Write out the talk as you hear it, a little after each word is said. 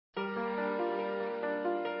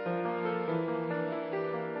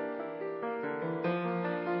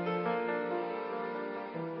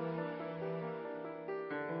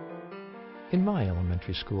In my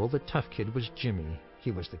elementary school, the tough kid was Jimmy.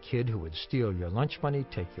 He was the kid who would steal your lunch money,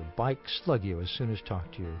 take your bike, slug you as soon as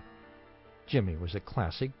talk to you. Jimmy was a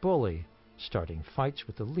classic bully, starting fights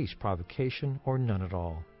with the least provocation or none at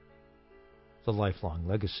all. The lifelong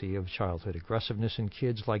legacy of childhood aggressiveness in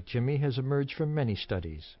kids like Jimmy has emerged from many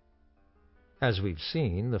studies. As we've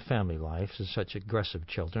seen, the family life of such aggressive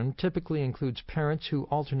children typically includes parents who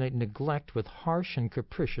alternate neglect with harsh and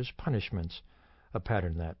capricious punishments, a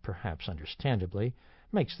pattern that, perhaps understandably,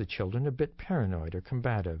 makes the children a bit paranoid or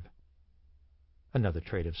combative. Another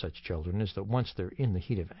trait of such children is that once they're in the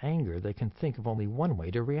heat of anger, they can think of only one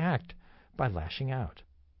way to react, by lashing out.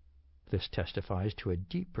 This testifies to a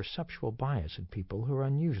deep perceptual bias in people who are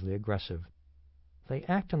unusually aggressive. They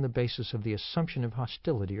act on the basis of the assumption of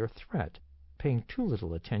hostility or threat, paying too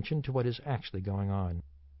little attention to what is actually going on.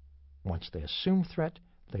 Once they assume threat,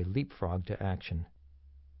 they leapfrog to action.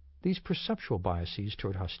 These perceptual biases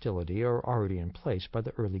toward hostility are already in place by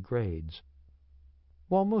the early grades.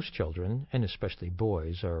 While most children, and especially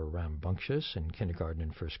boys, are rambunctious in kindergarten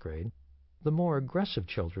and first grade, the more aggressive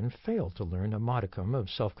children fail to learn a modicum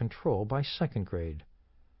of self-control by second grade.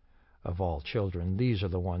 Of all children, these are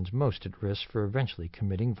the ones most at risk for eventually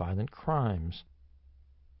committing violent crimes.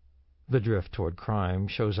 The drift toward crime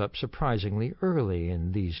shows up surprisingly early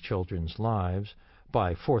in these children's lives.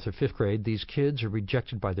 By fourth or fifth grade, these kids are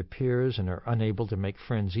rejected by their peers and are unable to make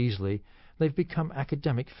friends easily. They've become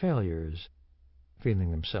academic failures. Feeling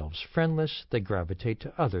themselves friendless, they gravitate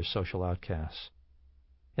to other social outcasts.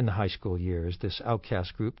 In the high school years, this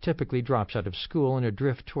outcast group typically drops out of school in a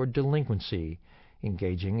drift toward delinquency,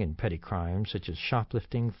 engaging in petty crimes such as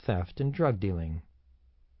shoplifting, theft, and drug dealing.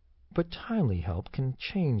 But timely help can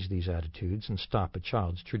change these attitudes and stop a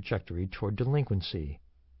child's trajectory toward delinquency.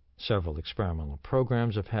 Several experimental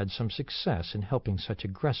programs have had some success in helping such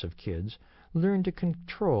aggressive kids learn to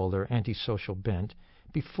control their antisocial bent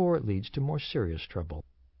before it leads to more serious trouble.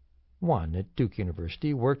 One at Duke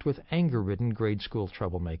University worked with anger-ridden grade school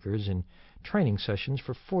troublemakers in training sessions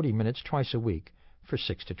for 40 minutes twice a week for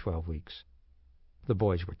 6 to 12 weeks. The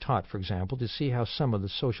boys were taught, for example, to see how some of the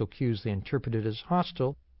social cues they interpreted as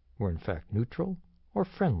hostile were in fact neutral or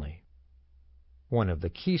friendly. One of the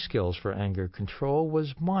key skills for anger control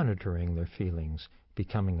was monitoring their feelings,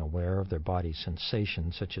 becoming aware of their body's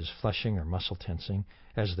sensations such as flushing or muscle tensing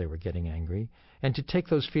as they were getting angry, and to take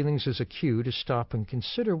those feelings as a cue to stop and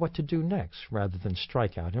consider what to do next rather than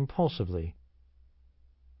strike out impulsively.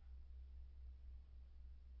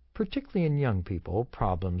 Particularly in young people,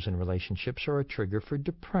 problems in relationships are a trigger for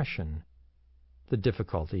depression. The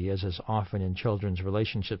difficulty is as often in children's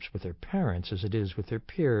relationships with their parents as it is with their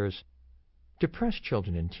peers. Depressed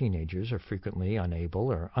children and teenagers are frequently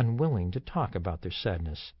unable or unwilling to talk about their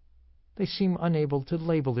sadness. They seem unable to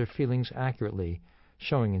label their feelings accurately,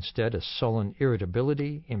 showing instead a sullen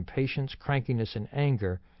irritability, impatience, crankiness, and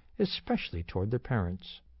anger, especially toward their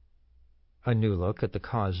parents. A new look at the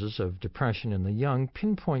causes of depression in the young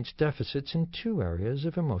pinpoints deficits in two areas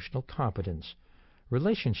of emotional competence: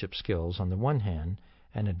 relationship skills on the one hand,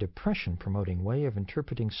 and a depression-promoting way of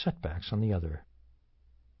interpreting setbacks on the other.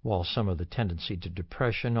 While some of the tendency to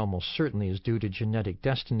depression almost certainly is due to genetic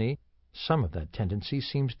destiny, some of that tendency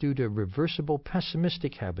seems due to reversible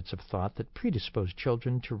pessimistic habits of thought that predispose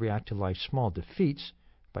children to react to life's small defeats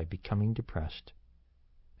by becoming depressed.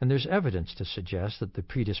 And there's evidence to suggest that the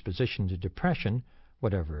predisposition to depression,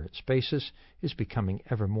 whatever its basis, is becoming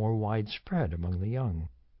ever more widespread among the young.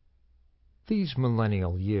 These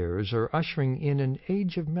millennial years are ushering in an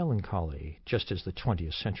age of melancholy, just as the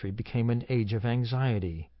 20th century became an age of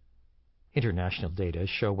anxiety. International data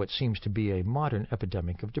show what seems to be a modern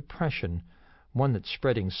epidemic of depression, one that's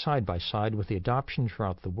spreading side by side with the adoption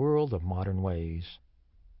throughout the world of modern ways.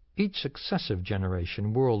 Each successive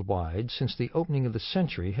generation worldwide since the opening of the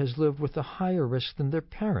century has lived with a higher risk than their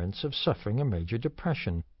parents of suffering a major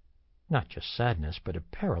depression. Not just sadness, but a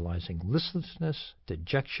paralyzing listlessness,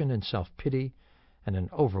 dejection and self-pity, and an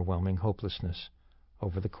overwhelming hopelessness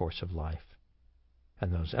over the course of life.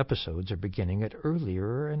 And those episodes are beginning at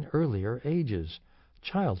earlier and earlier ages.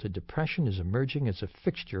 Childhood depression is emerging as a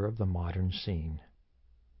fixture of the modern scene.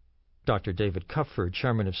 Dr. David Kupfer,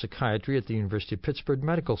 chairman of psychiatry at the University of Pittsburgh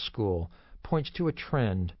Medical School, points to a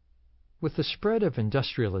trend. With the spread of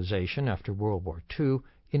industrialization after World War II,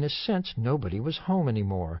 in a sense, nobody was home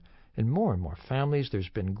anymore. In more and more families, there's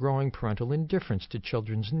been growing parental indifference to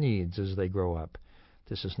children's needs as they grow up.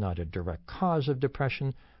 This is not a direct cause of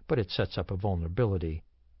depression, but it sets up a vulnerability.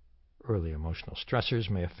 Early emotional stressors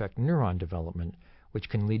may affect neuron development, which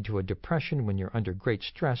can lead to a depression when you're under great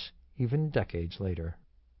stress, even decades later.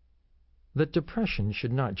 That depression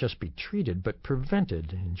should not just be treated but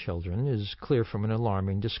prevented in children is clear from an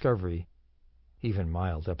alarming discovery. Even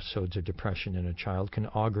mild episodes of depression in a child can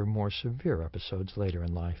augur more severe episodes later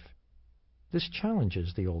in life. This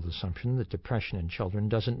challenges the old assumption that depression in children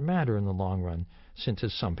doesn't matter in the long run, since,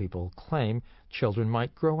 as some people claim, children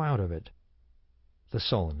might grow out of it. The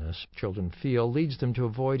sullenness children feel leads them to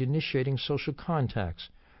avoid initiating social contacts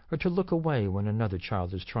or to look away when another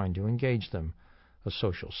child is trying to engage them, a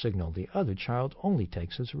social signal the other child only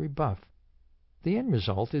takes as a rebuff. The end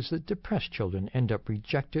result is that depressed children end up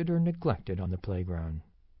rejected or neglected on the playground.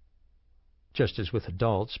 Just as with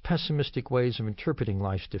adults, pessimistic ways of interpreting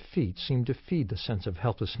life's defeats seem to feed the sense of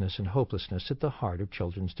helplessness and hopelessness at the heart of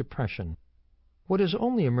children's depression. What has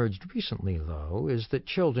only emerged recently, though, is that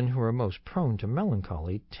children who are most prone to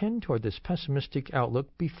melancholy tend toward this pessimistic outlook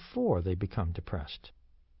before they become depressed.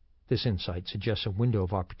 This insight suggests a window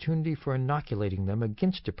of opportunity for inoculating them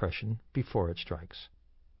against depression before it strikes.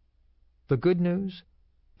 The good news?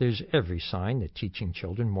 There's every sign that teaching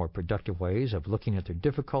children more productive ways of looking at their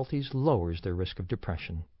difficulties lowers their risk of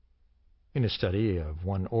depression. In a study of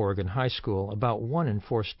one Oregon high school, about 1 in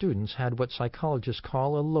 4 students had what psychologists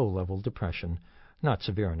call a low-level depression, not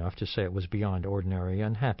severe enough to say it was beyond ordinary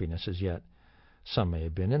unhappiness as yet. Some may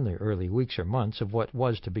have been in the early weeks or months of what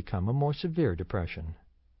was to become a more severe depression.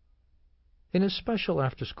 In a special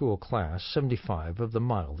after-school class, 75 of the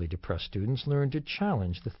mildly depressed students learned to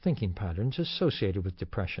challenge the thinking patterns associated with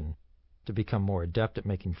depression, to become more adept at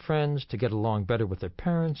making friends, to get along better with their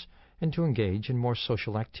parents, and to engage in more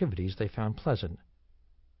social activities they found pleasant.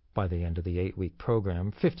 By the end of the 8-week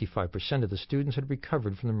program, 55% of the students had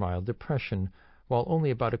recovered from their mild depression, while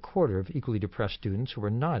only about a quarter of equally depressed students who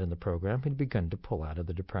were not in the program had begun to pull out of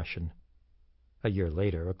the depression. A year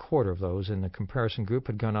later, a quarter of those in the comparison group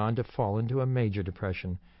had gone on to fall into a major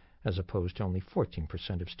depression, as opposed to only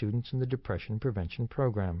 14% of students in the depression prevention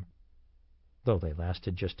program. Though they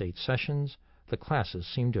lasted just 8 sessions, the classes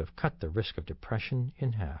seemed to have cut the risk of depression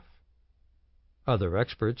in half. Other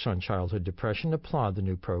experts on childhood depression applaud the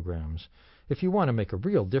new programs. If you want to make a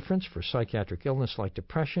real difference for psychiatric illness like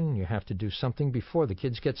depression, you have to do something before the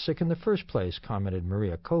kids get sick in the first place, commented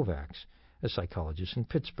Maria Kovacs, a psychologist in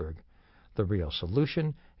Pittsburgh. The real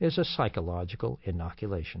solution is a psychological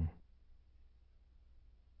inoculation.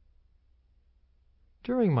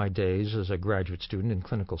 During my days as a graduate student in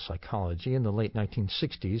clinical psychology in the late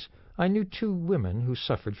 1960s, I knew 2 women who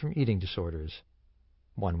suffered from eating disorders.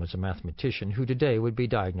 One was a mathematician who today would be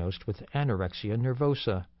diagnosed with anorexia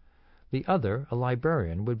nervosa. The other, a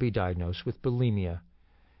librarian, would be diagnosed with bulimia.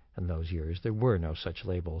 In those years, there were no such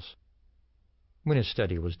labels. When a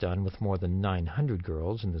study was done with more than 900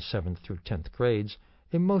 girls in the 7th through 10th grades,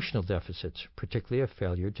 emotional deficits, particularly a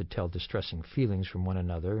failure to tell distressing feelings from one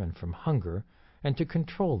another and from hunger, and to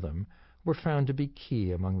control them, were found to be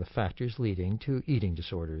key among the factors leading to eating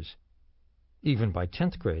disorders. Even by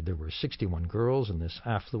 10th grade, there were 61 girls in this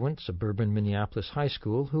affluent suburban Minneapolis high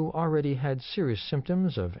school who already had serious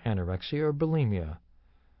symptoms of anorexia or bulimia.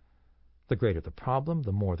 The greater the problem,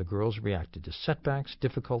 the more the girls reacted to setbacks,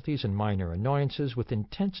 difficulties, and minor annoyances with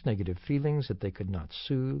intense negative feelings that they could not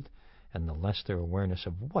soothe, and the less their awareness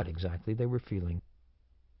of what exactly they were feeling.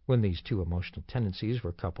 When these 2 emotional tendencies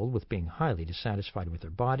were coupled with being highly dissatisfied with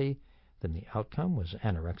their body, then the outcome was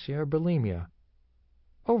anorexia or bulimia.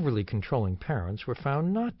 Overly controlling parents were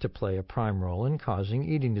found not to play a prime role in causing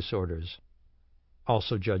eating disorders.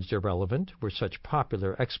 Also judged irrelevant were such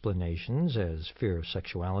popular explanations as fear of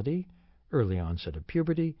sexuality, early onset of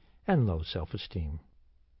puberty, and low self-esteem.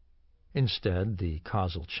 Instead, the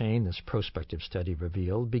causal chain this prospective study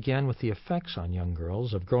revealed began with the effects on young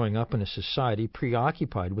girls of growing up in a society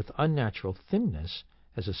preoccupied with unnatural thinness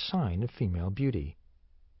as a sign of female beauty.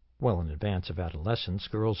 Well in advance of adolescence,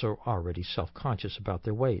 girls are already self-conscious about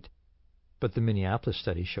their weight. But the Minneapolis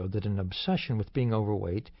study showed that an obsession with being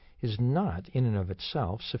overweight is not in and of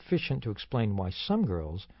itself sufficient to explain why some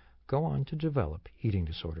girls go on to develop eating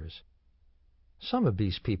disorders. Some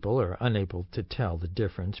obese people are unable to tell the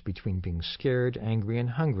difference between being scared, angry, and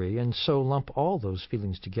hungry, and so lump all those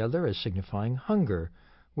feelings together as signifying hunger,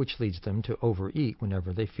 which leads them to overeat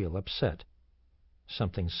whenever they feel upset.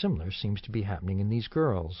 Something similar seems to be happening in these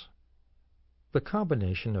girls. The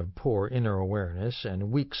combination of poor inner awareness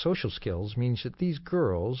and weak social skills means that these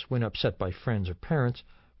girls, when upset by friends or parents,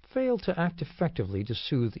 fail to act effectively to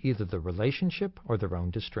soothe either the relationship or their own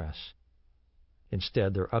distress.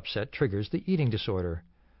 Instead, their upset triggers the eating disorder.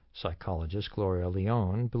 Psychologist Gloria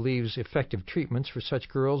Leone believes effective treatments for such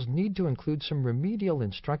girls need to include some remedial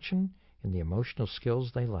instruction in the emotional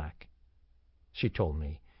skills they lack. She told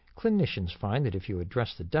me, clinicians find that if you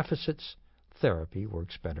address the deficits, therapy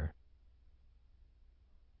works better.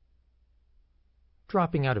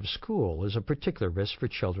 Dropping out of school is a particular risk for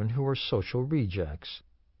children who are social rejects.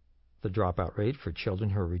 The dropout rate for children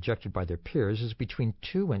who are rejected by their peers is between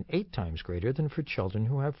 2 and 8 times greater than for children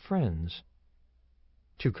who have friends.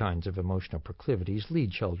 Two kinds of emotional proclivities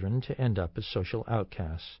lead children to end up as social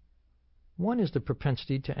outcasts. One is the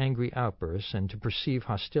propensity to angry outbursts and to perceive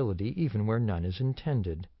hostility even where none is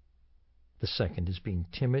intended. The second is being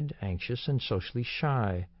timid, anxious, and socially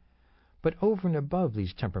shy. But over and above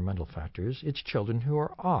these temperamental factors, it's children who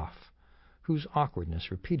are off, whose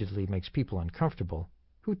awkwardness repeatedly makes people uncomfortable,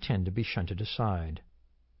 who tend to be shunted aside.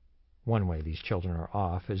 One way these children are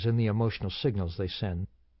off is in the emotional signals they send.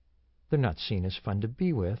 They're not seen as fun to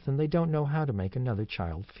be with, and they don't know how to make another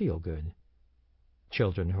child feel good.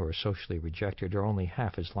 Children who are socially rejected are only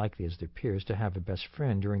half as likely as their peers to have a best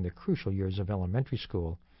friend during the crucial years of elementary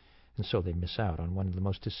school, and so they miss out on one of the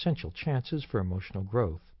most essential chances for emotional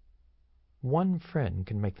growth. One friend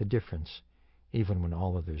can make the difference, even when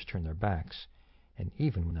all others turn their backs, and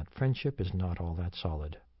even when that friendship is not all that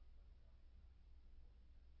solid.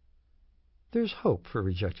 There's hope for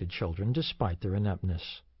rejected children despite their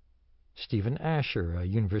ineptness. Stephen Asher, a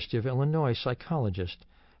University of Illinois psychologist,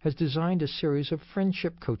 has designed a series of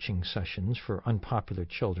friendship coaching sessions for unpopular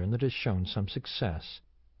children that has shown some success.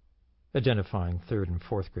 Identifying 3rd and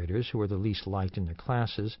 4th graders who are the least liked in their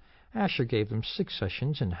classes, Asher gave them 6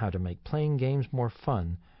 sessions in how to make playing games more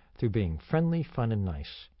fun through being friendly, fun, and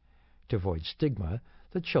nice. To avoid stigma,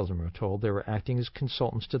 the children were told they were acting as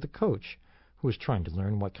consultants to the coach, who was trying to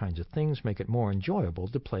learn what kinds of things make it more enjoyable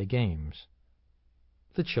to play games.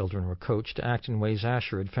 The children were coached to act in ways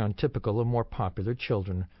Asher had found typical of more popular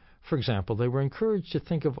children. For example, they were encouraged to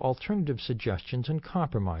think of alternative suggestions and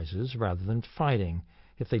compromises rather than fighting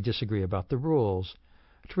if they disagree about the rules,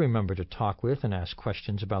 to remember to talk with and ask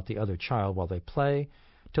questions about the other child while they play,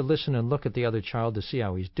 to listen and look at the other child to see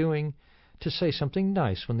how he's doing, to say something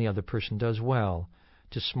nice when the other person does well,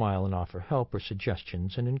 to smile and offer help or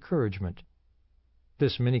suggestions and encouragement.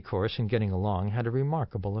 This mini-course in getting along had a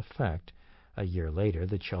remarkable effect. A year later,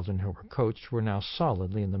 the children who were coached were now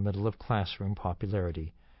solidly in the middle of classroom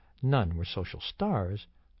popularity. None were social stars,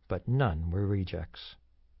 but none were rejects.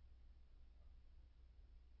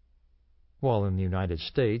 While in the United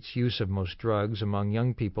States, use of most drugs among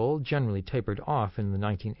young people generally tapered off in the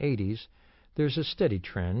 1980s, there's a steady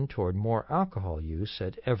trend toward more alcohol use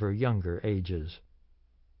at ever younger ages.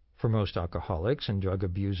 For most alcoholics and drug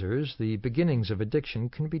abusers, the beginnings of addiction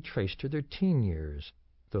can be traced to their teen years,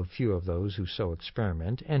 though few of those who so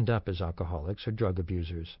experiment end up as alcoholics or drug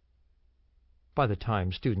abusers. By the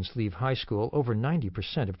time students leave high school, over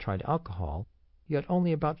 90% have tried alcohol, yet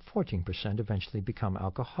only about 14% eventually become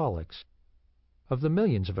alcoholics. Of the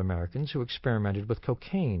millions of Americans who experimented with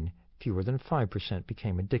cocaine, fewer than 5%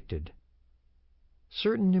 became addicted.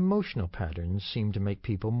 Certain emotional patterns seem to make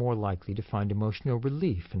people more likely to find emotional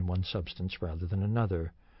relief in one substance rather than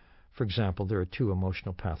another. For example, there are 2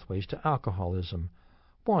 emotional pathways to alcoholism.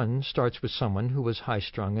 One starts with someone who was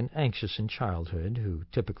high-strung and anxious in childhood, who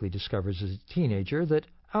typically discovers as a teenager that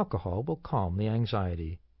alcohol will calm the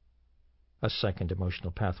anxiety. A second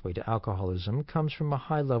emotional pathway to alcoholism comes from a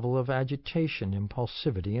high level of agitation,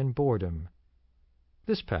 impulsivity, and boredom.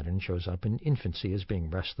 This pattern shows up in infancy as being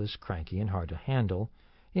restless, cranky, and hard to handle,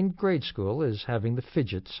 in grade school as having the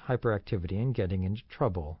fidgets, hyperactivity, and getting into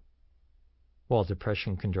trouble. While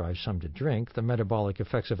depression can drive some to drink, the metabolic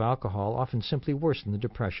effects of alcohol often simply worsen the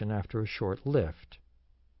depression after a short lift.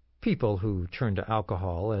 People who turn to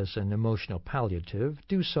alcohol as an emotional palliative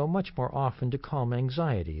do so much more often to calm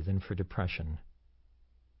anxiety than for depression.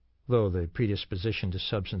 Though the predisposition to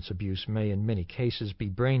substance abuse may in many cases be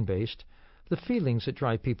brain-based, the feelings that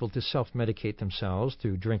drive people to self-medicate themselves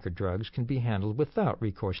through drink or drugs can be handled without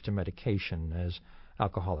recourse to medication, as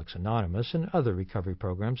Alcoholics Anonymous and other recovery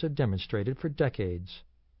programs have demonstrated for decades.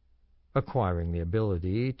 Acquiring the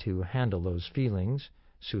ability to handle those feelings,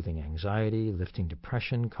 soothing anxiety, lifting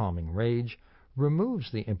depression, calming rage,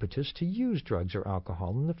 removes the impetus to use drugs or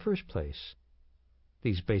alcohol in the first place.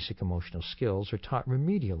 These basic emotional skills are taught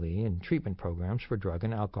remedially in treatment programs for drug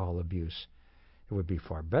and alcohol abuse. It would be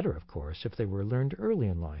far better, of course, if they were learned early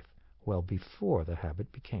in life, well before the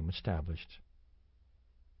habit became established.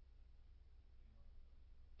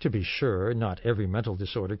 To be sure, not every mental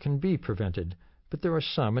disorder can be prevented, but there are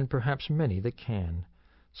some and perhaps many that can.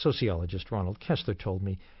 Sociologist Ronald Kessler told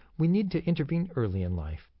me, we need to intervene early in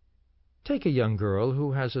life. Take a young girl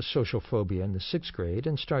who has a social phobia in the 6th grade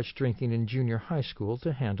and starts drinking in junior high school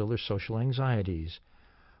to handle her social anxieties.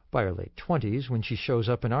 By her late 20s, when she shows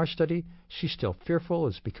up in our study, she's still fearful,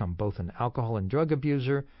 has become both an alcohol and drug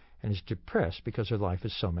abuser, and is depressed because her life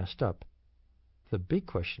is so messed up. The big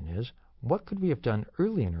question is, what could we have done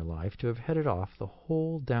early in her life to have headed off the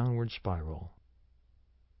whole downward spiral?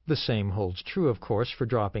 The same holds true, of course, for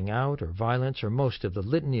dropping out or violence or most of the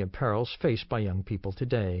litany of perils faced by young people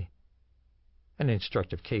today. An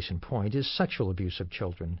instructive case in point is sexual abuse of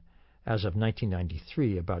children. As of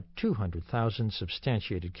 1993, about 200,000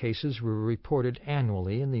 substantiated cases were reported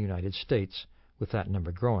annually in the United States, with that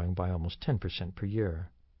number growing by almost 10% per year.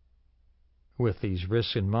 With these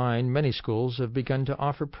risks in mind, many schools have begun to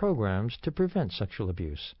offer programs to prevent sexual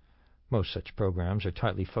abuse. Most such programs are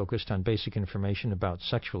tightly focused on basic information about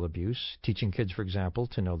sexual abuse, teaching kids, for example,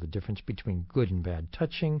 to know the difference between good and bad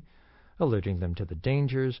touching, alerting them to the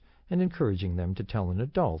dangers, and encouraging them to tell an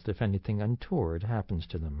adult if anything untoward happens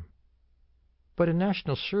to them. But a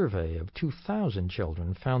national survey of 2,000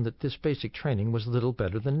 children found that this basic training was little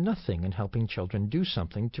better than nothing in helping children do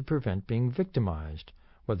something to prevent being victimized,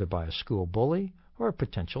 whether by a school bully or a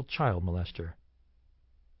potential child molester.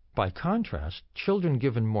 By contrast, children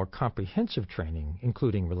given more comprehensive training,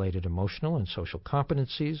 including related emotional and social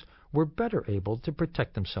competencies, were better able to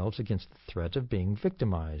protect themselves against the threat of being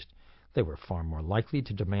victimized. They were far more likely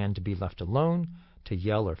to demand to be left alone, to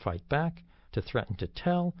yell or fight back, to threaten to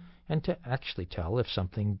tell, and to actually tell if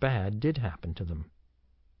something bad did happen to them.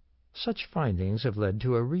 Such findings have led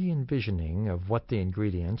to a re-envisioning of what the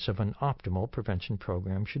ingredients of an optimal prevention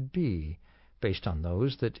program should be, based on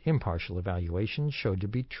those that impartial evaluations showed to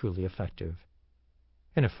be truly effective.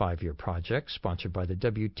 In a 5-year project sponsored by the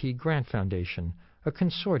W.T. Grant Foundation, a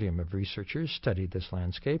consortium of researchers studied this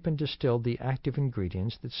landscape and distilled the active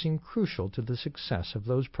ingredients that seemed crucial to the success of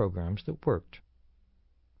those programs that worked.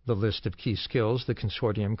 The list of key skills the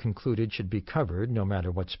consortium concluded should be covered, no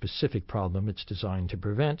matter what specific problem it's designed to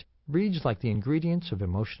prevent, reads like the ingredients of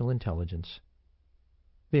emotional intelligence.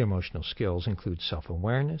 The emotional skills include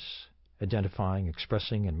self-awareness, identifying,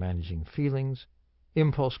 expressing, and managing feelings,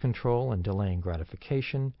 impulse control and delaying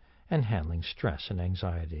gratification, and handling stress and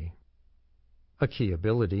anxiety. A key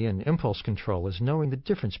ability in impulse control is knowing the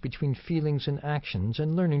difference between feelings and actions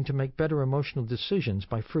and learning to make better emotional decisions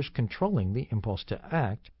by first controlling the impulse to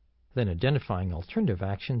act, then identifying alternative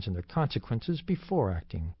actions and their consequences before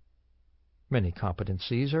acting. Many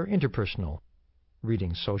competencies are interpersonal: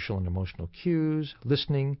 reading social and emotional cues,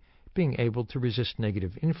 listening, being able to resist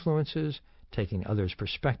negative influences, taking others'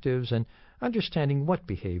 perspectives, and understanding what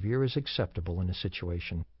behavior is acceptable in a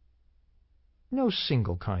situation. No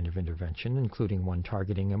single kind of intervention, including one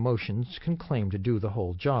targeting emotions, can claim to do the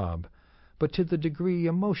whole job, but to the degree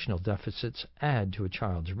emotional deficits add to a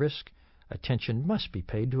child's risk, attention must be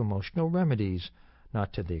paid to emotional remedies,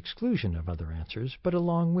 not to the exclusion of other answers, but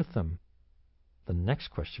along with them. The next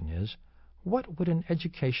question is, what would an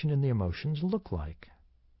education in the emotions look like?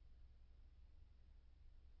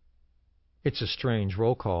 It's a strange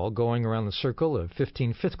roll call going around the circle of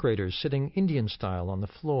 15 fifth graders sitting Indian style on the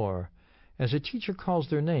floor. As a teacher calls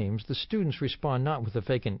their names, the students respond not with a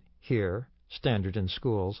vacant "here," standard in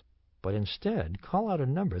schools, but instead call out a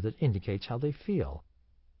number that indicates how they feel.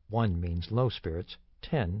 1 means low spirits,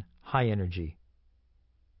 10, high energy.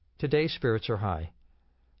 Today spirits are high.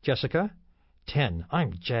 Jessica, 10,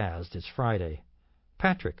 I'm jazzed, it's Friday.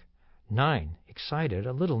 Patrick, 9, excited,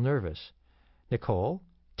 a little nervous. Nicole,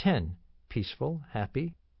 10, peaceful,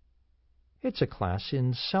 happy. It's a class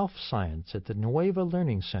in self-science at the Nueva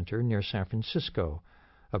Learning Center near San Francisco,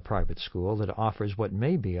 a private school that offers what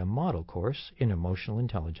may be a model course in emotional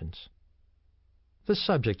intelligence. The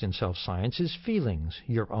subject in self-science is feelings,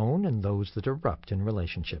 your own and those that erupt in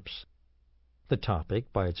relationships. The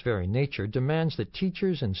topic, by its very nature, demands that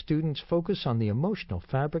teachers and students focus on the emotional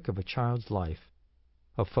fabric of a child's life,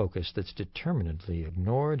 a focus that's determinedly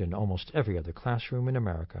ignored in almost every other classroom in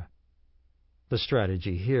America. The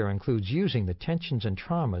strategy here includes using the tensions and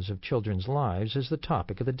traumas of children's lives as the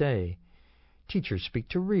topic of the day. Teachers speak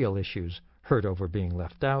to real issues: hurt over being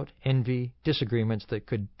left out, envy, disagreements that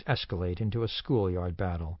could escalate into a schoolyard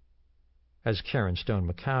battle. As Karen Stone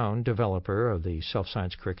McCown, developer of the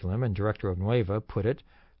self-science curriculum and director of Nueva, put it,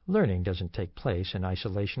 learning doesn't take place in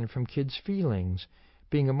isolation from kids' feelings.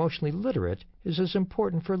 Being emotionally literate is as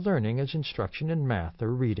important for learning as instruction in math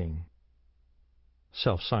or reading.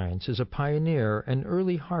 Self-science is a pioneer and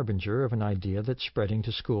early harbinger of an idea that's spreading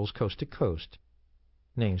to schools coast to coast.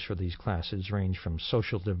 Names for these classes range from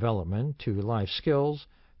social development to life skills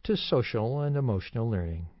to social and emotional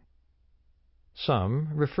learning.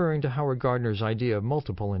 Some, referring to Howard Gardner's idea of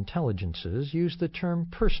multiple intelligences, use the term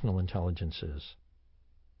personal intelligences.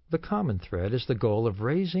 The common thread is the goal of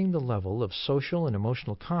raising the level of social and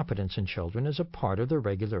emotional competence in children as a part of their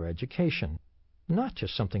regular education, not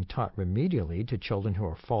just something taught remedially to children who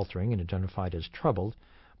are faltering and identified as troubled,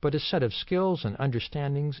 but a set of skills and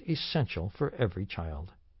understandings essential for every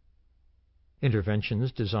child.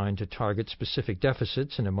 Interventions designed to target specific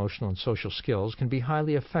deficits in emotional and social skills can be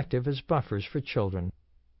highly effective as buffers for children.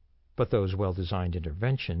 But those well-designed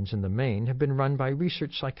interventions in the main have been run by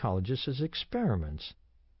research psychologists as experiments.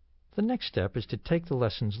 The next step is to take the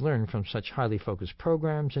lessons learned from such highly focused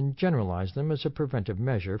programs and generalize them as a preventive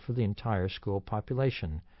measure for the entire school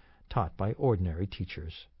population, taught by ordinary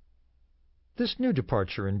teachers. This new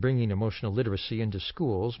departure in bringing emotional literacy into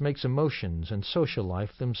schools makes emotions and social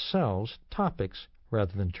life themselves topics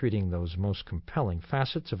rather than treating those most compelling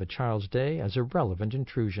facets of a child's day as irrelevant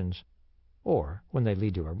intrusions, or, when they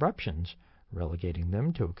lead to eruptions, relegating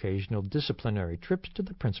them to occasional disciplinary trips to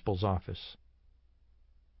the principal's office.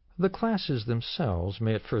 The classes themselves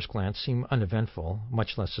may at first glance seem uneventful,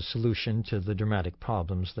 much less a solution to the dramatic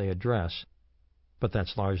problems they address. But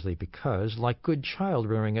that's largely because, like good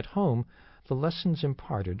child-rearing at home, the lessons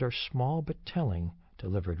imparted are small but telling,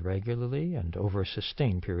 delivered regularly and over a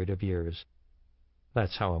sustained period of years.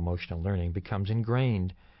 That's how emotional learning becomes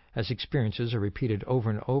ingrained. As experiences are repeated over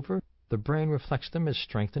and over, the brain reflects them as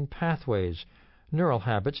strengthened pathways, neural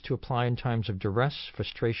habits to apply in times of duress,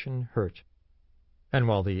 frustration, hurt. And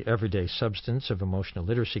while the everyday substance of emotional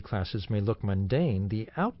literacy classes may look mundane, the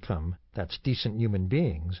outcome, that's decent human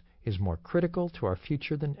beings, is more critical to our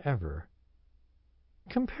future than ever.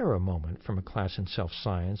 Compare a moment from a class in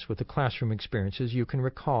self-science with the classroom experiences you can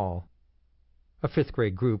recall. A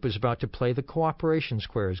fifth-grade group is about to play the Cooperation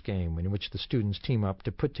Squares game, in which the students team up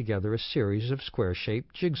to put together a series of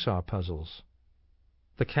square-shaped jigsaw puzzles.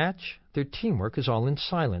 The catch? Their teamwork is all in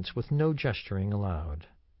silence, with no gesturing allowed.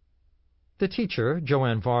 The teacher,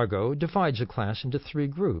 Joanne Vargo, divides the class into 3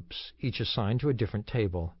 groups, each assigned to a different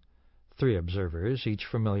table. 3 observers, each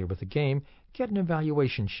familiar with the game, get an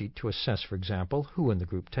evaluation sheet to assess, for example, who in the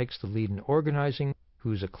group takes the lead in organizing,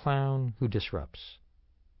 who's a clown, who disrupts.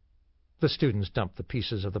 The students dump the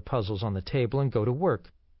pieces of the puzzles on the table and go to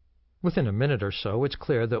work. Within a minute or so, it's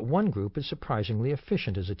clear that one group is surprisingly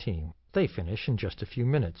efficient as a team. They finish in just a few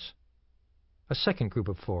minutes. A second group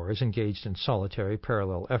of 4 is engaged in solitary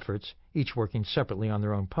parallel efforts, each working separately on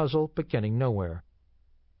their own puzzle, but getting nowhere.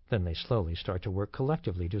 Then they slowly start to work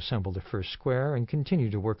collectively to assemble the first square and continue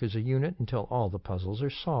to work as a unit until all the puzzles are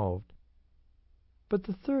solved. But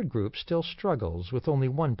the third group still struggles, with only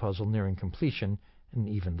one puzzle nearing completion, and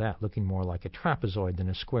even that looking more like a trapezoid than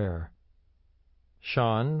a square.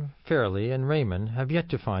 Sean, Fairley, and Raymond have yet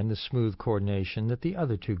to find the smooth coordination that the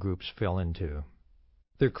other 2 groups fell into.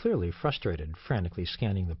 They're clearly frustrated, frantically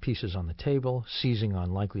scanning the pieces on the table, seizing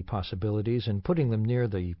on likely possibilities, and putting them near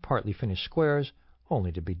the partly finished squares,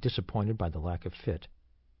 only to be disappointed by the lack of fit.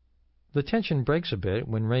 The tension breaks a bit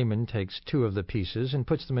when Raymond takes 2 of the pieces and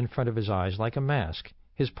puts them in front of his eyes like a mask.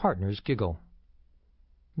 His partners giggle.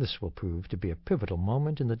 This will prove to be a pivotal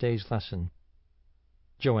moment in the day's lesson.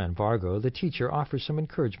 Joanne Vargo, the teacher, offers some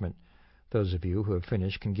encouragement. Those of you who have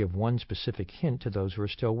finished can give one specific hint to those who are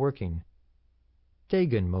still working.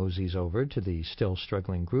 Dagan moseys over to the still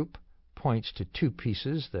struggling group, points to 2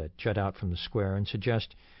 pieces that jut out from the square, and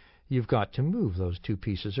suggests, "You've got to move those 2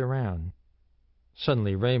 pieces around."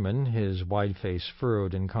 Suddenly Raymond, his wide face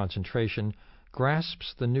furrowed in concentration,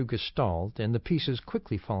 grasps the new gestalt, and the pieces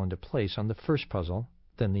quickly fall into place on the first puzzle,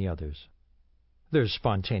 then the others. There's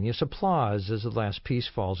spontaneous applause as the last piece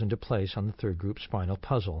falls into place on the third group's final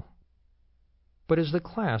puzzle. But as the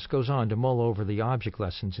class goes on to mull over the object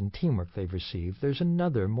lessons and teamwork they've received, there's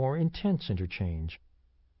another, more intense interchange.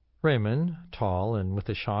 Raymond, tall and with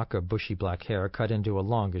a shock of bushy black hair cut into a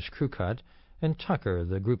longish crew cut, and Tucker,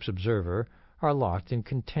 the group's observer, are locked in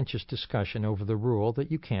contentious discussion over the rule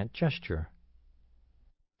that you can't gesture.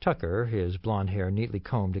 Tucker, his blond hair neatly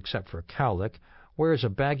combed except for a cowlick, wears a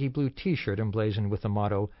baggy blue T-shirt emblazoned with the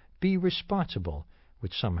motto, "Be Responsible,"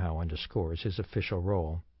 which somehow underscores his official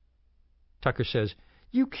role. Tucker says,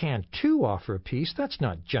 "You can't too offer a piece. That's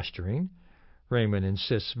not gesturing." Raymond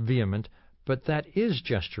insists vehement, "But that is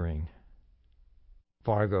gesturing."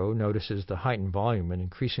 Vargo notices the heightened volume and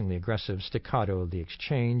increasingly aggressive staccato of the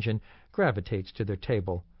exchange and gravitates to their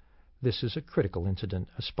table. This is a critical incident,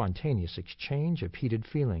 a spontaneous exchange of heated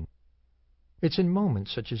feeling. It's in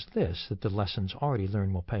moments such as this that the lessons already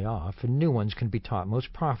learned will pay off, and new ones can be taught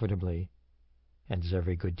most profitably. And as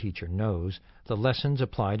every good teacher knows, the lessons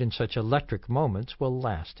applied in such electric moments will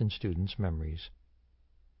last in students' memories.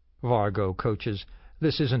 Vargo coaches,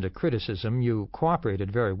 "This isn't a criticism. You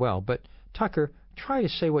cooperated very well, but, Tucker, try to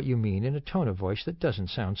say what you mean in a tone of voice that doesn't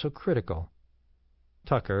sound so critical."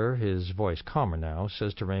 Tucker, his voice calmer now,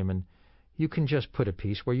 says to Raymond, "You can just put a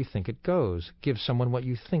piece where you think it goes. Give someone what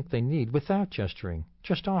you think they need without gesturing,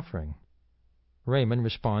 just offering." Raymond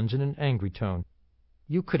responds in an angry tone.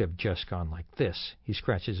 "You could have just gone like this." He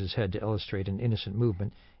scratches his head to illustrate an innocent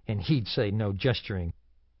movement, and he'd say no gesturing.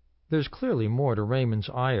 There's clearly more to Raymond's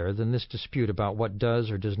ire than this dispute about what does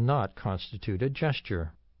or does not constitute a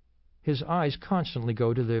gesture. His eyes constantly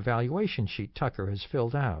go to the evaluation sheet Tucker has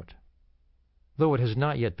filled out. Though it has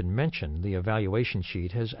not yet been mentioned, the evaluation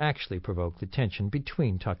sheet has actually provoked the tension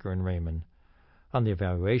between Tucker and Raymond. On the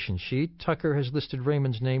evaluation sheet, Tucker has listed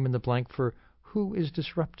Raymond's name in the blank for "Who is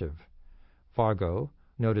disruptive?" Vargo,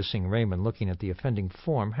 noticing Raymond looking at the offending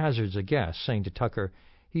form, hazards a guess, saying to Tucker,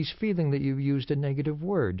 "He's feeling that you used a negative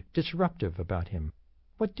word, disruptive, about him.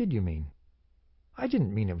 What did you mean?" "I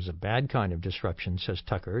didn't mean it was a bad kind of disruption," says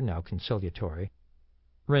Tucker, now conciliatory.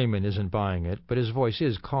 Raymond isn't buying it, but his voice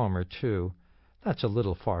is calmer, too. "That's a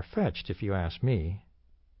little far-fetched, if you ask me."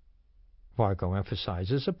 Vargo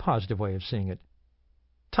emphasizes a positive way of seeing it.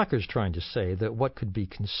 Tucker's trying to say that what could be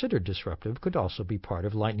considered disruptive could also be part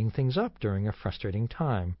of lightening things up during a frustrating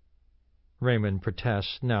time. Raymond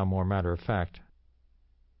protests, now more matter-of-fact.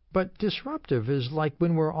 "But disruptive is like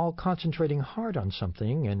when we're all concentrating hard on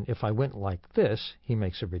something, and if I went like this," he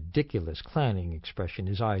makes a ridiculous clowning expression,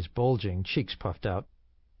 his eyes bulging, cheeks puffed out,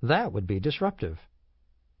 "that would be disruptive."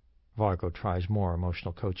 Vargo tries more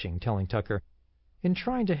emotional coaching, telling Tucker, "In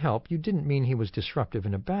trying to help, you didn't mean he was disruptive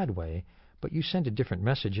in a bad way, but you sent a different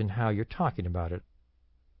message in how you're talking about it.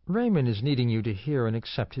 Raymond is needing you to hear and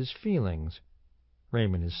accept his feelings.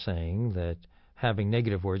 Raymond is saying that having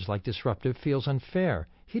negative words like disruptive feels unfair.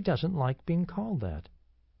 He doesn't like being called that."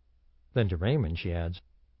 Then to Raymond she adds,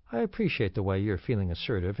 "I appreciate the way you're feeling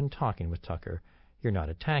assertive and talking with Tucker. You're not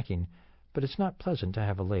attacking, but it's not pleasant to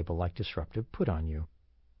have a label like disruptive put on you.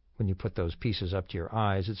 When you put those pieces up to your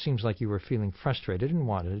eyes, it seems like you were feeling frustrated and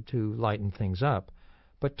wanted to lighten things up,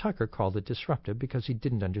 but Tucker called it disruptive because he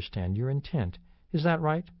didn't understand your intent. Is that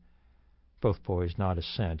right?" Both boys nod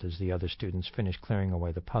assent as the other students finish clearing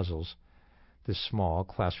away the puzzles. This small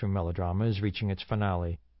classroom melodrama is reaching its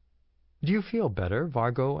finale. "Do you feel better?"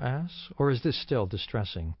 Vargo asks, "or is this still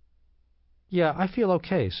distressing?" "Yeah, I feel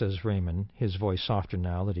okay," says Raymond, his voice softer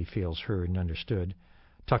now that he feels heard and understood.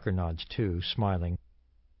 Tucker nods too, smiling.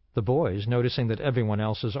 The boys, noticing that everyone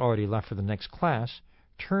else has already left for the next class,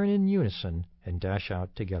 turn in unison and dash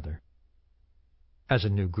out together. As a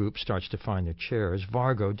new group starts to find their chairs,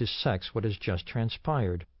 Vargo dissects what has just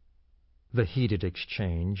transpired. The heated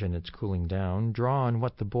exchange and its cooling down draw on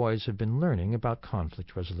what the boys have been learning about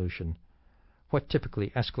conflict resolution. What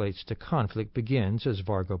typically escalates to conflict begins, as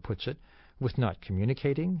Vargo puts it, with not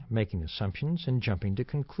communicating, making assumptions, and jumping to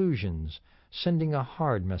conclusions, sending a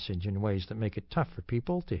hard message in ways that make it tough for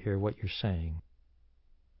people to hear what you're saying.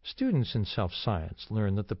 Students in self-science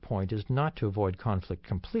learn that the point is not to avoid conflict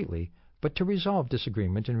completely, but to resolve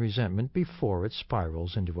disagreement and resentment before it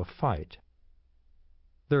spirals into a fight.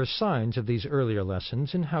 There are signs of these earlier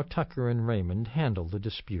lessons in how Tucker and Raymond handled the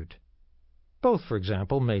dispute. Both, for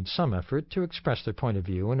example, made some effort to express their point of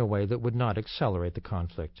view in a way that would not accelerate the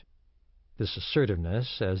conflict. This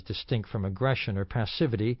assertiveness, as distinct from aggression or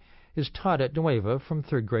passivity, is taught at Nueva from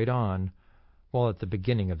third grade on. While at the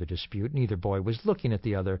beginning of the dispute neither boy was looking at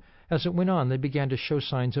the other, as it went on they began to show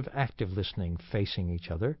signs of active listening, facing each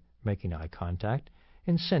other, making eye contact,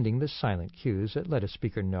 and sending the silent cues that let a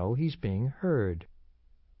speaker know he's being heard.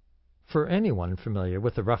 For anyone familiar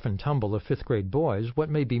with the rough and tumble of fifth-grade boys, what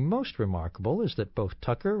may be most remarkable is that both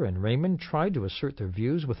Tucker and Raymond tried to assert their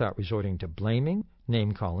views without resorting to blaming,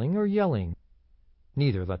 name-calling, or yelling.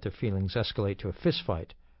 Neither let their feelings escalate to a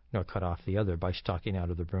fistfight, nor cut off the other by stalking out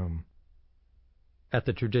of the room. At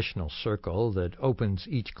the traditional circle that opens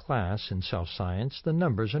each class in self-science, the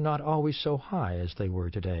numbers are not always so high as they were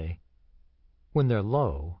today. When they're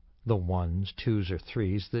low, the ones, twos, or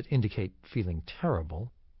threes that indicate feeling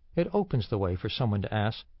terrible, it opens the way for someone to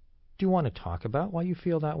ask, "Do you want to talk about why you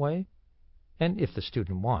feel that way?" And if the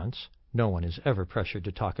student wants, no one is ever pressured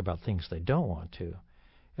to talk about things they don't want to.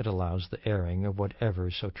 It allows the airing of whatever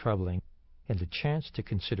is so troubling and the chance to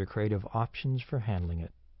consider creative options for handling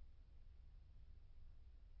it.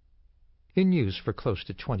 In use for close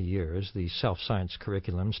to 20 years, the self-science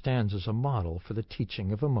curriculum stands as a model for the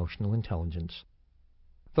teaching of emotional intelligence.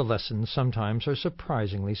 The lessons sometimes are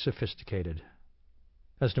surprisingly sophisticated.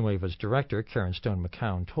 As Nueva's director, Karen Stone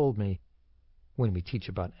McCown, told me, "When we teach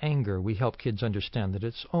about anger, we help kids understand that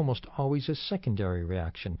it's almost always a secondary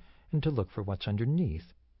reaction and to look for what's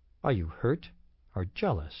underneath. Are you hurt or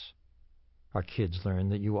jealous? Our kids learn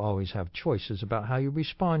that you always have choices about how you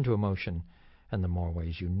respond to emotion, and the more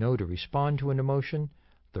ways you know to respond to an emotion,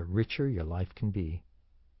 the richer your life can be."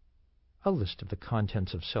 A list of the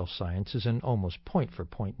contents of self-science is an almost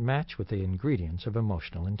point-for-point match with the ingredients of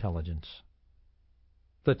emotional intelligence.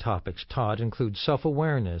 The topics taught include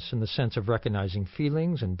self-awareness in the sense of recognizing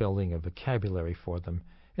feelings and building a vocabulary for them,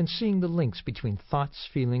 and seeing the links between thoughts,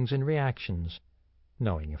 feelings, and reactions,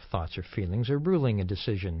 knowing if thoughts or feelings are ruling a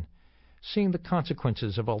decision, seeing the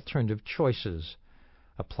consequences of alternative choices,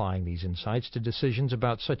 applying these insights to decisions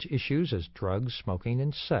about such issues as drugs, smoking,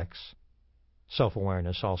 and sex.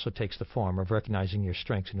 Self-awareness also takes the form of recognizing your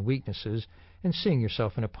strengths and weaknesses and seeing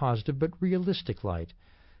yourself in a positive but realistic light,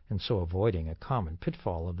 and so avoiding a common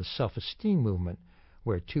pitfall of the self-esteem movement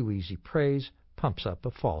where too easy praise pumps up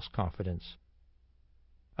a false confidence.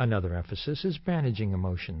 Another emphasis is managing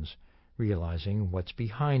emotions, realizing what's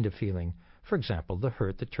behind a feeling, for example, the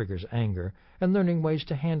hurt that triggers anger, and learning ways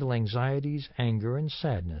to handle anxieties, anger, and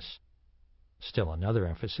sadness. Still another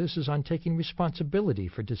emphasis is on taking responsibility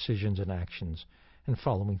for decisions and actions, and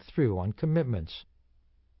following through on commitments.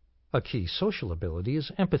 A key social ability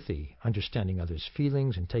is empathy, understanding others'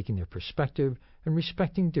 feelings and taking their perspective, and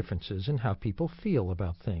respecting differences in how people feel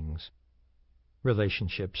about things.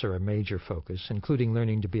 Relationships are a major focus, including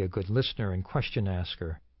learning to be a good listener and question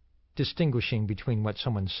asker, distinguishing between what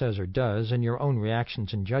someone says or does and your own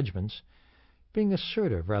reactions and judgments, being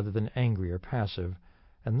assertive rather than angry or passive,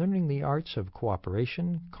 and learning the arts of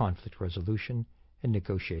cooperation, conflict resolution, and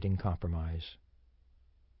negotiating compromise.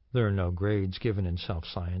 There are no grades given in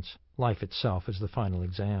self-science. Life itself is the final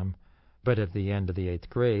exam. But at the end of the 8th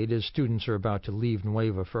grade, as students are about to leave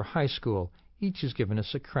Nueva for high school, each is given a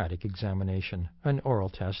Socratic examination, an oral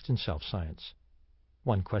test in self-science.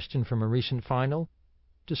 One question from a recent final: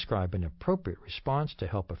 describe an appropriate response to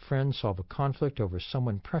help a friend solve a conflict over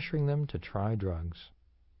someone pressuring them to try drugs.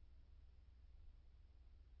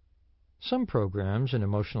 Some programs in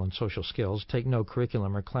emotional and social skills take no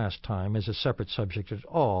curriculum or class time as a separate subject at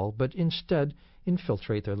all, but instead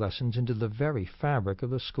infiltrate their lessons into the very fabric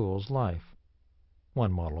of the school's life.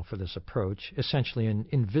 One model for this approach, essentially an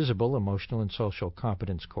invisible emotional and social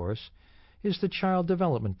competence course, is the Child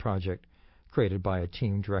Development Project, created by a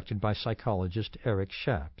team directed by psychologist Eric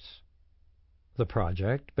Schaps. The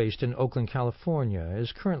project, based in Oakland, California,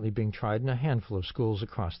 is currently being tried in a handful of schools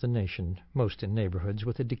across the nation, most in neighborhoods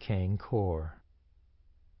with a decaying core.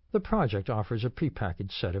 The project offers a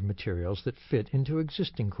prepackaged set of materials that fit into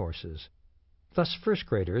existing courses. Thus, first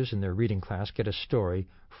graders in their reading class get a story,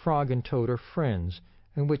 Frog and Toad Are Friends,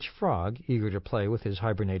 in which Frog, eager to play with his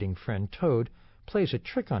hibernating friend Toad, plays a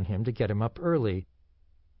trick on him to get him up early.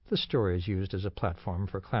 The story is used as a platform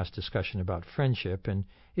for class discussion about friendship and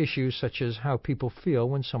issues such as how people feel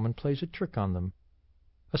when someone plays a trick on them.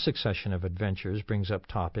 A succession of adventures brings up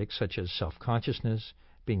topics such as self-consciousness,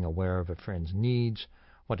 being aware of a friend's needs,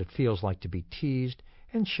 what it feels like to be teased,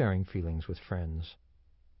 and sharing feelings with friends.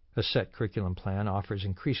 A set curriculum plan offers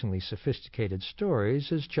increasingly sophisticated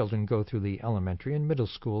stories as children go through the elementary and middle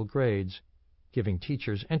school grades, giving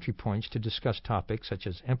teachers entry points to discuss topics such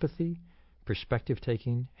as empathy,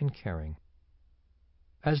 perspective-taking, and caring.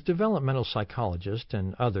 As developmental psychologists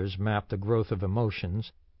and others map the growth of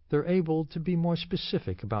emotions, they're able to be more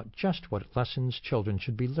specific about just what lessons children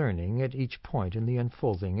should be learning at each point in the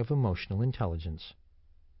unfolding of emotional intelligence.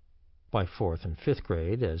 By 4th and 5th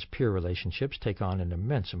grade, as peer relationships take on an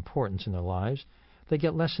immense importance in their lives, they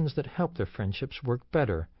get lessons that help their friendships work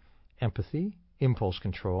better: empathy, impulse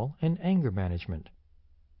control, and anger management.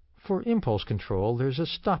 For impulse control, there's a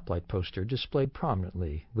stoplight poster displayed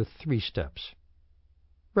prominently with 3 steps.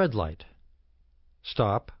 Red light.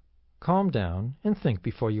 Stop, calm down, and think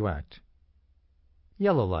before you act.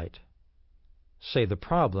 Yellow light. Say the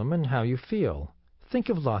problem and how you feel. Think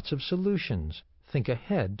of lots of solutions. Think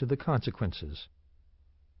ahead to the consequences.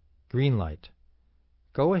 Green light.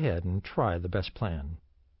 Go ahead and try the best plan.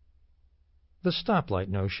 The stoplight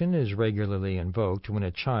notion is regularly invoked when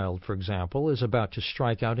a child, for example, is about to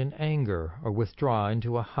strike out in anger or withdraw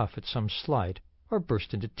into a huff at some slight or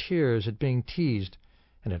burst into tears at being teased,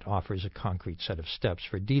 and it offers a concrete set of steps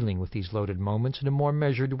for dealing with these loaded moments in a more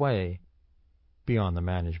measured way. Beyond the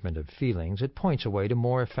management of feelings, it points a way to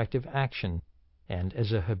more effective action, and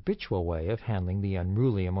as a habitual way of handling the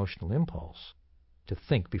unruly emotional impulse. To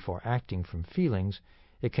think before acting from feelings,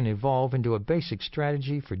 it can evolve into a basic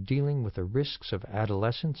strategy for dealing with the risks of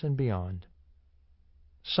adolescence and beyond.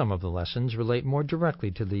 Some of the lessons relate more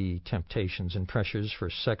directly to the temptations and pressures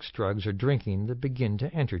for sex, drugs, or drinking that begin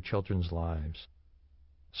to enter children's lives.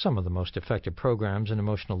 Some of the most effective programs in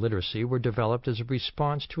emotional literacy were developed as a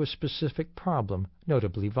response to a specific problem,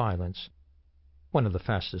 notably violence. One of the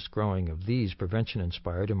fastest growing of these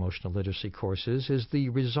prevention-inspired emotional literacy courses is the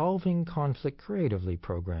Resolving Conflict Creatively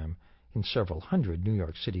program in several hundred New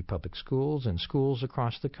York City public schools and schools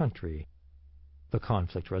across the country. The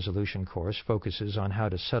conflict resolution course focuses on how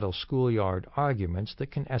to settle schoolyard arguments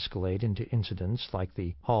that can escalate into incidents like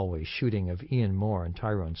the hallway shooting of Ian Moore and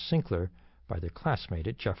Tyrone Sinkler by their classmate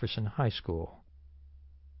at Jefferson High School.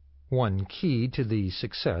 One key to the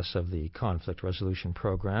success of the conflict resolution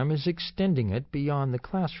program is extending it beyond the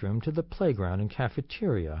classroom to the playground and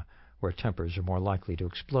cafeteria, where tempers are more likely to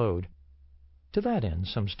explode. To that end,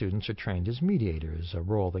 some students are trained as mediators, a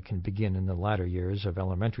role that can begin in the latter years of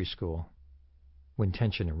elementary school. When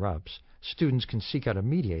tension erupts, students can seek out a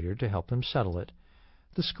mediator to help them settle it.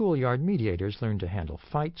 The schoolyard mediators learn to handle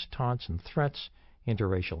fights, taunts, and threats,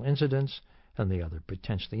 interracial incidents, and the other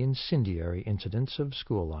potentially incendiary incidents of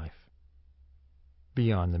school life.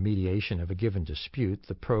 Beyond the mediation of a given dispute,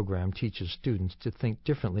 the program teaches students to think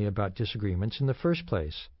differently about disagreements in the first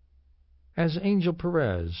place. As Angel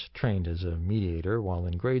Perez, trained as a mediator while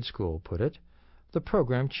in grade school, put it, the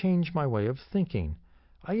program changed my way of thinking.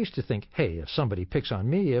 I used to think, hey, if somebody picks on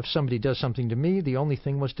me, if somebody does something to me, the only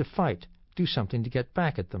thing was to fight, do something to get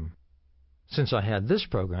back at them. Since I had this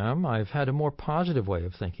program, I've had a more positive way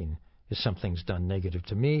of thinking. If something's done negative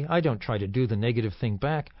to me, I don't try to do the negative thing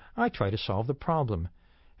back, I try to solve the problem.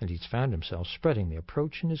 And he's found himself spreading the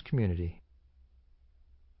approach in his community.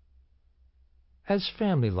 As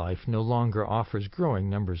family life no longer offers growing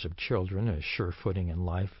numbers of children a sure footing in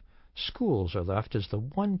life, schools are left as the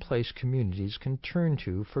one place communities can turn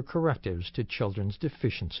to for correctives to children's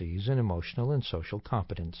deficiencies in emotional and social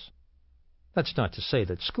competence. That's not to say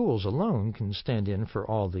that schools alone can stand in for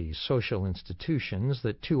all the social institutions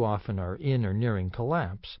that too often are in or nearing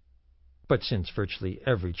collapse. But since virtually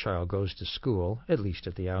every child goes to school, at least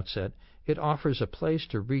at the outset, it offers a place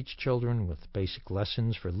to reach children with basic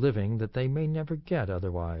lessons for living that they may never get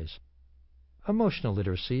otherwise. Emotional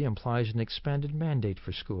literacy implies an expanded mandate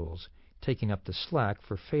for schools, taking up the slack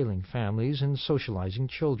for failing families and socializing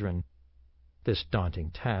children. This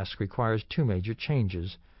daunting task requires two major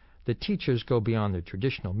changes: that teachers go beyond their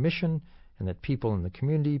traditional mission, and that people in the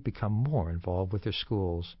community become more involved with their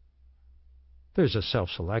schools. There's a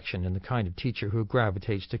self-selection in the kind of teacher who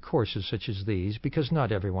gravitates to courses such as these because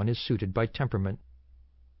not everyone is suited by temperament.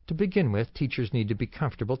 To begin with, teachers need to be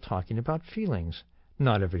comfortable talking about feelings.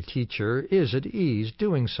 Not every teacher is at ease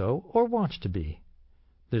doing so or wants to be.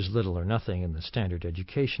 There's little or nothing in the standard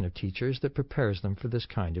education of teachers that prepares them for this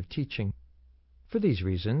kind of teaching. For these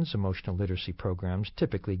reasons, emotional literacy programs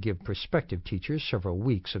typically give prospective teachers several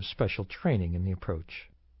weeks of special training in the approach.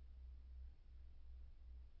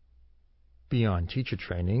 Beyond teacher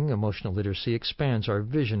training, emotional literacy expands our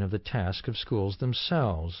vision of the task of schools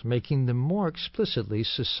themselves, making them more explicitly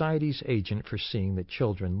society's agent for seeing that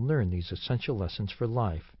children learn these essential lessons for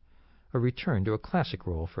life, a return to a classic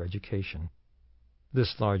role for education.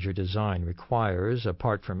 This larger design requires,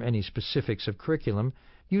 apart from any specifics of curriculum,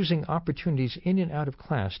 using opportunities in and out of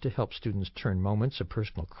class to help students turn moments of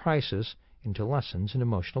personal crisis into lessons in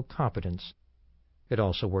emotional competence. It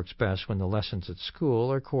also works best when the lessons at school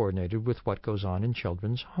are coordinated with what goes on in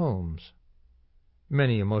children's homes.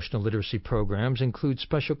 Many emotional literacy programs include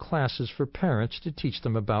special classes for parents to teach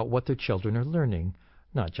them about what their children are learning,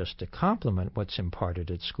 not just to complement what's imparted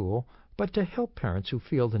at school, but to help parents who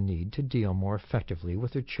feel the need to deal more effectively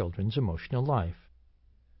with their children's emotional life.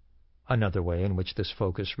 Another way in which this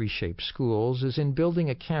focus reshapes schools is in building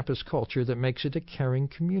a campus culture that makes it a caring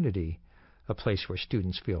community, a place where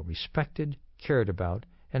students feel respected, cared about,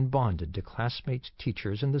 and bonded to classmates,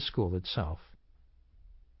 teachers, and the school itself.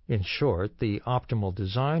 In short, the optimal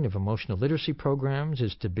design of emotional literacy programs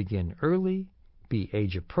is to begin early, be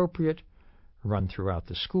age-appropriate, run throughout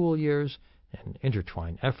the school years, and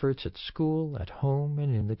intertwine efforts at school, at home,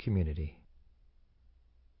 and in the community.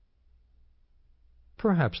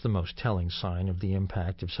 Perhaps the most telling sign of the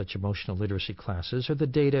impact of such emotional literacy classes are the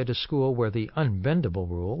data at a school where the unbendable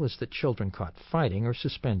rule is that children caught fighting are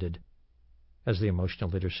suspended. As the emotional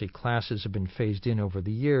literacy classes have been phased in over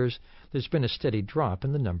the years, there's been a steady drop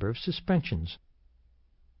in the number of suspensions.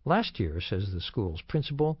 Last year, says the school's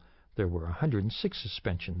principal, there were 106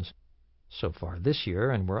 suspensions. So far this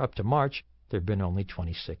year, and we're up to March, there have been only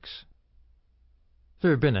 26.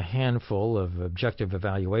 There have been a handful of objective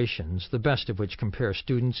evaluations, the best of which compare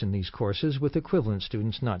students in these courses with equivalent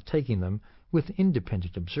students not taking them, with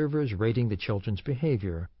independent observers rating the children's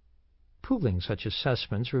behavior. Pooling such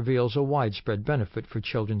assessments reveals a widespread benefit for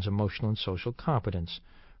children's emotional and social competence,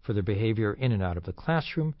 for their behavior in and out of the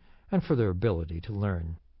classroom, and for their ability to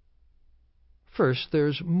learn. First,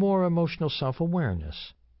 there's more emotional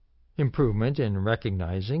self-awareness, improvement in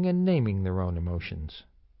recognizing and naming their own emotions,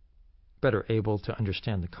 better able to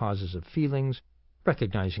understand the causes of feelings,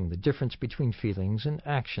 recognizing the difference between feelings and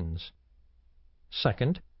actions.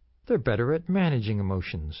 Second, They're better at managing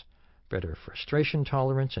emotions, better frustration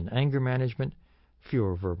tolerance and anger management,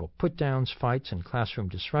 fewer verbal put-downs, fights, and classroom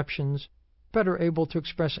disruptions, better able to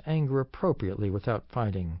express anger appropriately without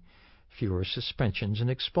fighting, fewer suspensions and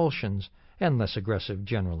expulsions, and less aggressive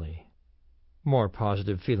generally. More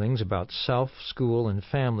positive feelings about self, school, and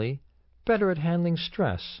family, better at handling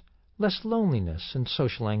stress, less loneliness and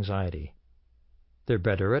social anxiety. They're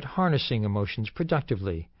better at harnessing emotions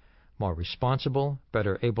productively, more responsible,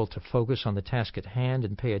 better able to focus on the task at hand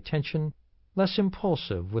and pay attention, less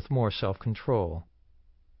impulsive with more self-control.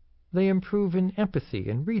 They improve in empathy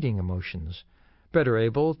and reading emotions, better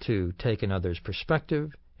able to take another's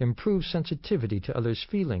perspective, improve sensitivity to others'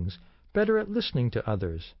 feelings, better at listening to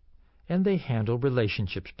others, and they handle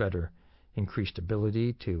relationships better, increased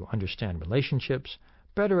ability to understand relationships,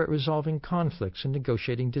 better at resolving conflicts and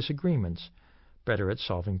negotiating disagreements, better at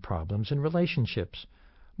solving problems in relationships,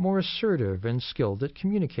 more assertive and skilled at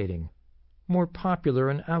communicating, more popular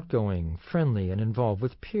and outgoing, friendly and involved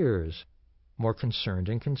with peers, more concerned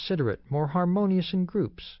and considerate, more harmonious in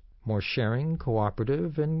groups, more sharing,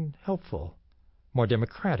 cooperative, and helpful, more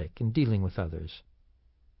democratic in dealing with others.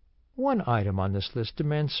 One item on this list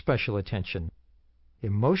demands special attention.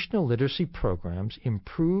 Emotional literacy programs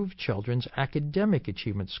improve children's academic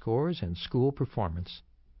achievement scores and school performance.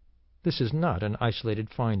 This is not an isolated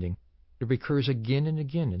finding. It recurs again and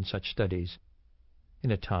again in such studies.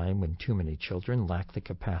 In a time when too many children lack the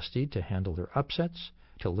capacity to handle their upsets,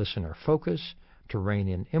 to listen or focus, to rein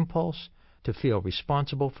in impulse, to feel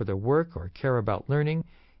responsible for their work or care about learning,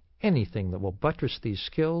 anything that will buttress these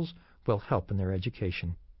skills will help in their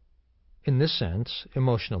education. In this sense,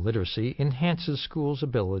 emotional literacy enhances schools'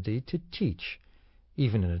 ability to teach.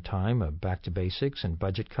 Even in a time of back to basics and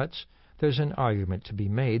budget cuts, there's an argument to be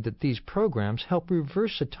made that these programs help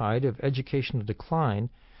reverse a tide of educational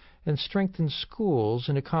decline and strengthen schools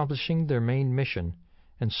in accomplishing their main mission,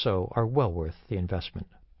 and so are well worth the investment.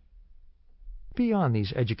 Beyond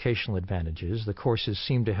these educational advantages, the courses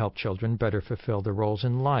seem to help children better fulfill their roles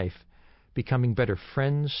in life, becoming better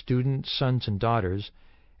friends, students, sons and daughters,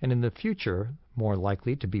 and in the future more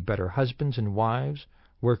likely to be better husbands and wives,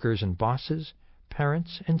 workers and bosses,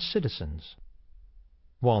 parents and citizens.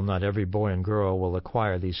 While not every boy and girl will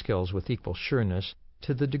acquire these skills with equal sureness,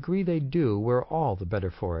 to the degree they do, we're all the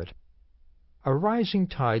better for it. A rising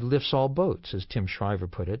tide lifts all boats, as Tim Shriver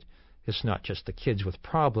put it. It's not just the kids with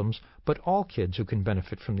problems, but all kids who can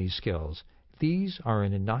benefit from these skills. These are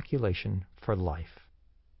an inoculation for life.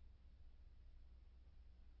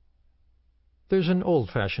 There's an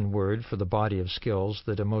old-fashioned word for the body of skills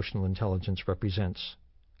that emotional intelligence represents: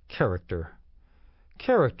 character.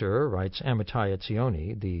 Character, writes Amitai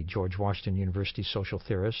Etzioni, the George Washington University social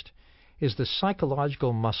theorist, is the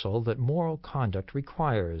psychological muscle that moral conduct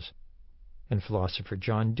requires. And philosopher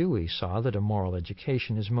John Dewey saw that a moral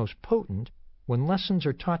education is most potent when lessons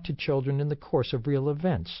are taught to children in the course of real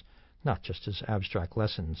events, not just as abstract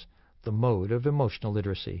lessons, the mode of emotional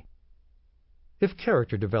literacy. If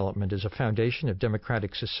character development is a foundation of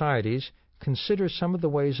democratic societies, consider some of the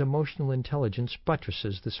ways emotional intelligence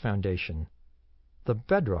buttresses this foundation. The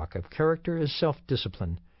bedrock of character is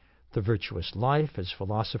self-discipline. The virtuous life, as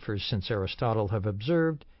philosophers since Aristotle have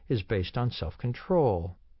observed, is based on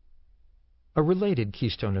self-control. A related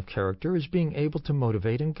keystone of character is being able to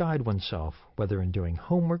motivate and guide oneself, whether in doing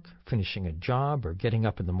homework, finishing a job, or getting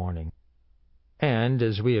up in the morning. And,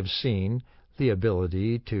 as we have seen, the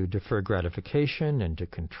ability to defer gratification and to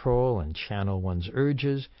control and channel one's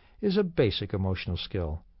urges is a basic emotional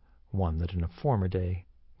skill, one that in a former day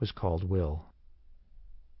was called will.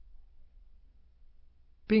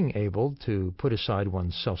 Being able to put aside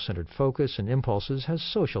one's self-centered focus and impulses has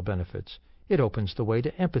social benefits. It opens the way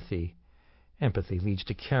to empathy. Empathy leads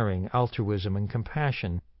to caring, altruism, and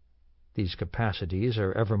compassion. These capacities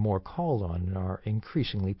are ever more called on in our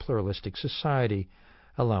increasingly pluralistic society,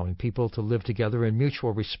 allowing people to live together in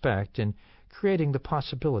mutual respect and creating the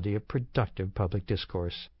possibility of productive public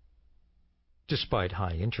discourse. Despite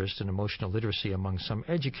high interest in emotional literacy among some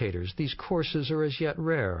educators, these courses are as yet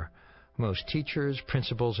rare. Most teachers,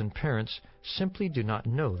 principals, and parents simply do not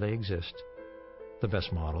know they exist. The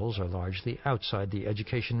best models are largely outside the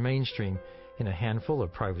education mainstream, in a handful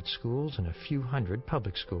of private schools and a few hundred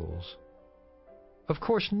public schools. Of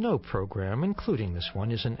course, no program, including this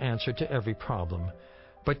one, is an answer to every problem.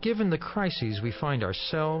 But given the crises we find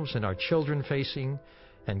ourselves and our children facing,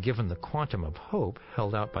 and given the quantum of hope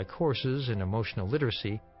held out by courses in emotional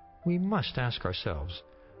literacy, we must ask ourselves,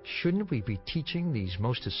 shouldn't we be teaching these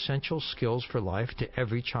most essential skills for life to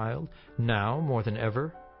every child, now more than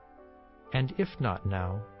ever? And if not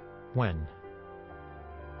now, when?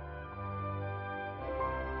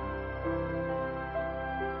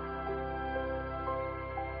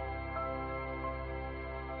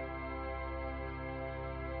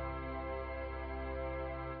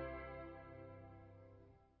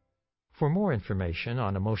 For more information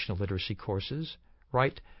on emotional literacy courses,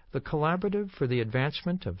 write the Collaborative for the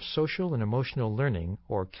Advancement of Social and Emotional Learning,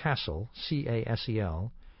 or CASEL,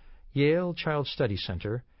 C-A-S-E-L, Yale Child Study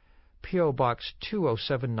Center, P.O. Box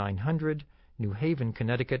 207900, New Haven,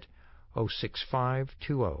 Connecticut,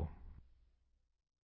 06520.